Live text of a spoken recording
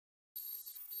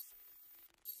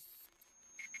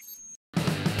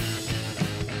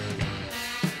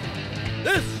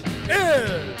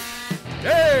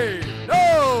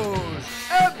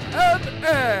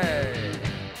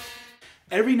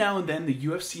Every now and then, the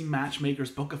UFC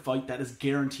matchmakers book a fight that is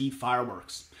guaranteed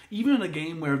fireworks. Even in a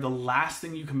game where the last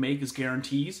thing you can make is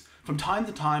guarantees, from time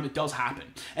to time it does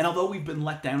happen. And although we've been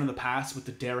let down in the past with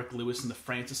the Derek Lewis and the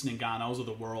Francis Ngannous of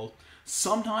the world,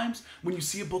 sometimes when you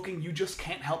see a booking, you just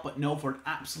can't help but know for an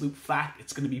absolute fact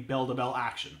it's going to be bell-to-bell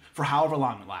action for however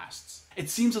long it lasts. It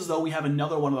seems as though we have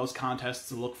another one of those contests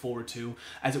to look forward to,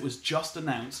 as it was just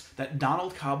announced that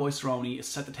Donald Cowboy Cerrone is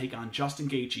set to take on Justin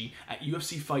Gaethje at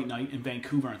UFC Fight Night in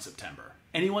Vancouver in September.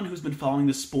 Anyone who's been following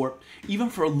this sport, even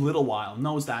for a little while,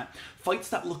 knows that fights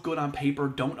that look good on paper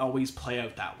don't always play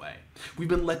out that way. We've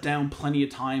been let down plenty of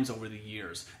times over the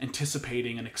years,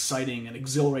 anticipating an exciting and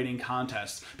exhilarating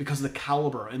contest because of the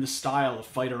caliber and the style of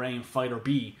Fighter A and Fighter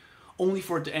B, only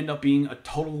for it to end up being a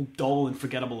total dull and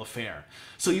forgettable affair.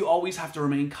 So you always have to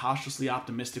remain cautiously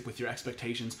optimistic with your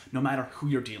expectations, no matter who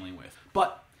you're dealing with.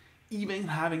 But even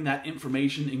having that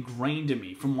information ingrained in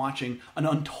me from watching an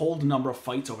untold number of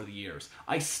fights over the years,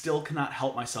 I still cannot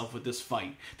help myself with this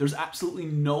fight. There's absolutely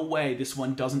no way this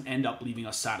one doesn't end up leaving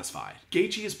us satisfied.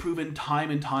 Gaethje has proven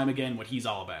time and time again what he's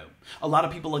all about. A lot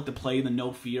of people like to play the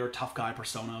no-fear, tough guy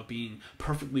persona of being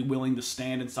perfectly willing to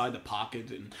stand inside the pocket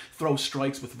and throw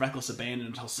strikes with reckless abandon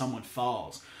until someone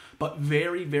falls. But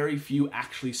very, very few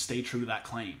actually stay true to that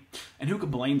claim. And who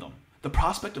could blame them? The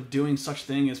prospect of doing such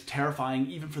thing is terrifying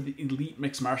even for the elite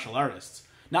mixed martial artists.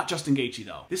 Not Justin Gaethje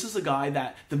though. This is a guy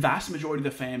that the vast majority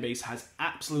of the fan base has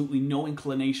absolutely no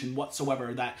inclination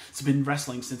whatsoever that's been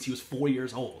wrestling since he was 4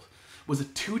 years old. Was a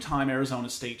two-time Arizona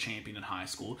State champion in high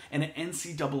school and an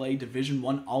NCAA Division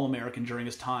I All-American during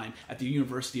his time at the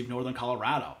University of Northern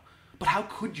Colorado. But how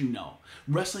could you know?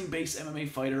 Wrestling-based MMA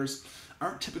fighters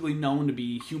aren't typically known to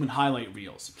be human highlight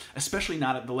reels, especially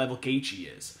not at the level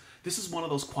Gaethje is. This is one of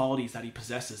those qualities that he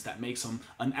possesses that makes him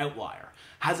an outlier.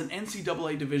 Has an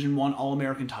NCAA Division I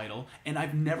All-American title, and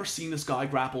I've never seen this guy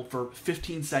grapple for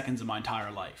 15 seconds in my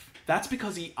entire life. That's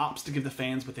because he opts to give the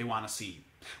fans what they want to see,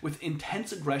 with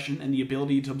intense aggression and the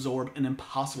ability to absorb an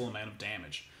impossible amount of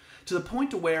damage, to the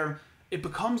point to where it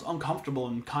becomes uncomfortable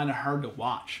and kind of hard to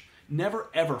watch,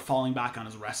 never ever falling back on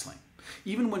his wrestling.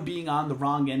 Even when being on the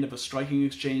wrong end of a striking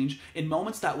exchange, in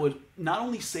moments that would not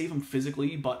only save him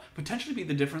physically, but potentially be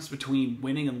the difference between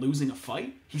winning and losing a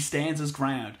fight, he stands his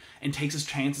ground and takes his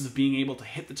chances of being able to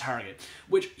hit the target,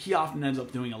 which he often ends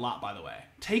up doing a lot, by the way.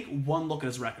 Take one look at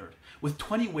his record. With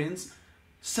 20 wins,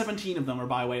 17 of them are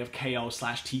by way of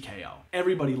KO/TKO.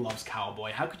 Everybody loves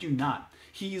Cowboy. How could you not?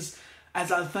 He's as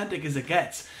authentic as it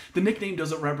gets. The nickname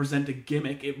doesn't represent a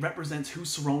gimmick, it represents who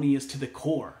Cerrone is to the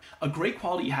core. A great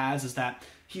quality he has is that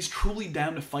he's truly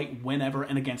down to fight whenever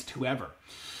and against whoever.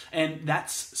 And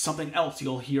that's something else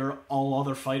you'll hear all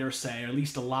other fighters say, or at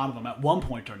least a lot of them at one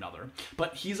point or another.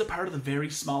 But he's a part of the very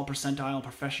small percentile in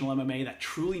professional MMA that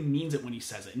truly means it when he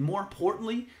says it, and more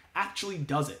importantly, actually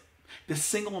does it. The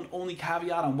single and only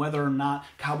caveat on whether or not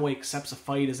Cowboy accepts a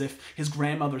fight is if his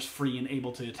grandmother's free and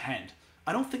able to attend.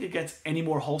 I don't think it gets any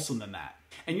more wholesome than that.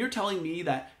 And you're telling me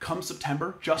that come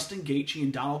September, Justin Gaethje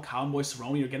and Donald Cowboy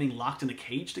Cerrone are getting locked in a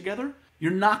cage together?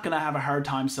 You're not going to have a hard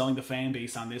time selling the fan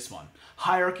base on this one.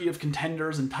 Hierarchy of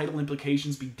contenders and title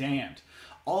implications be damned.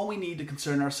 All we need to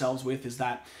concern ourselves with is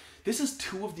that this is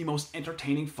two of the most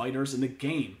entertaining fighters in the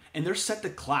game, and they're set to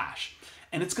clash.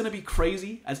 And it's going to be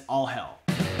crazy as all hell.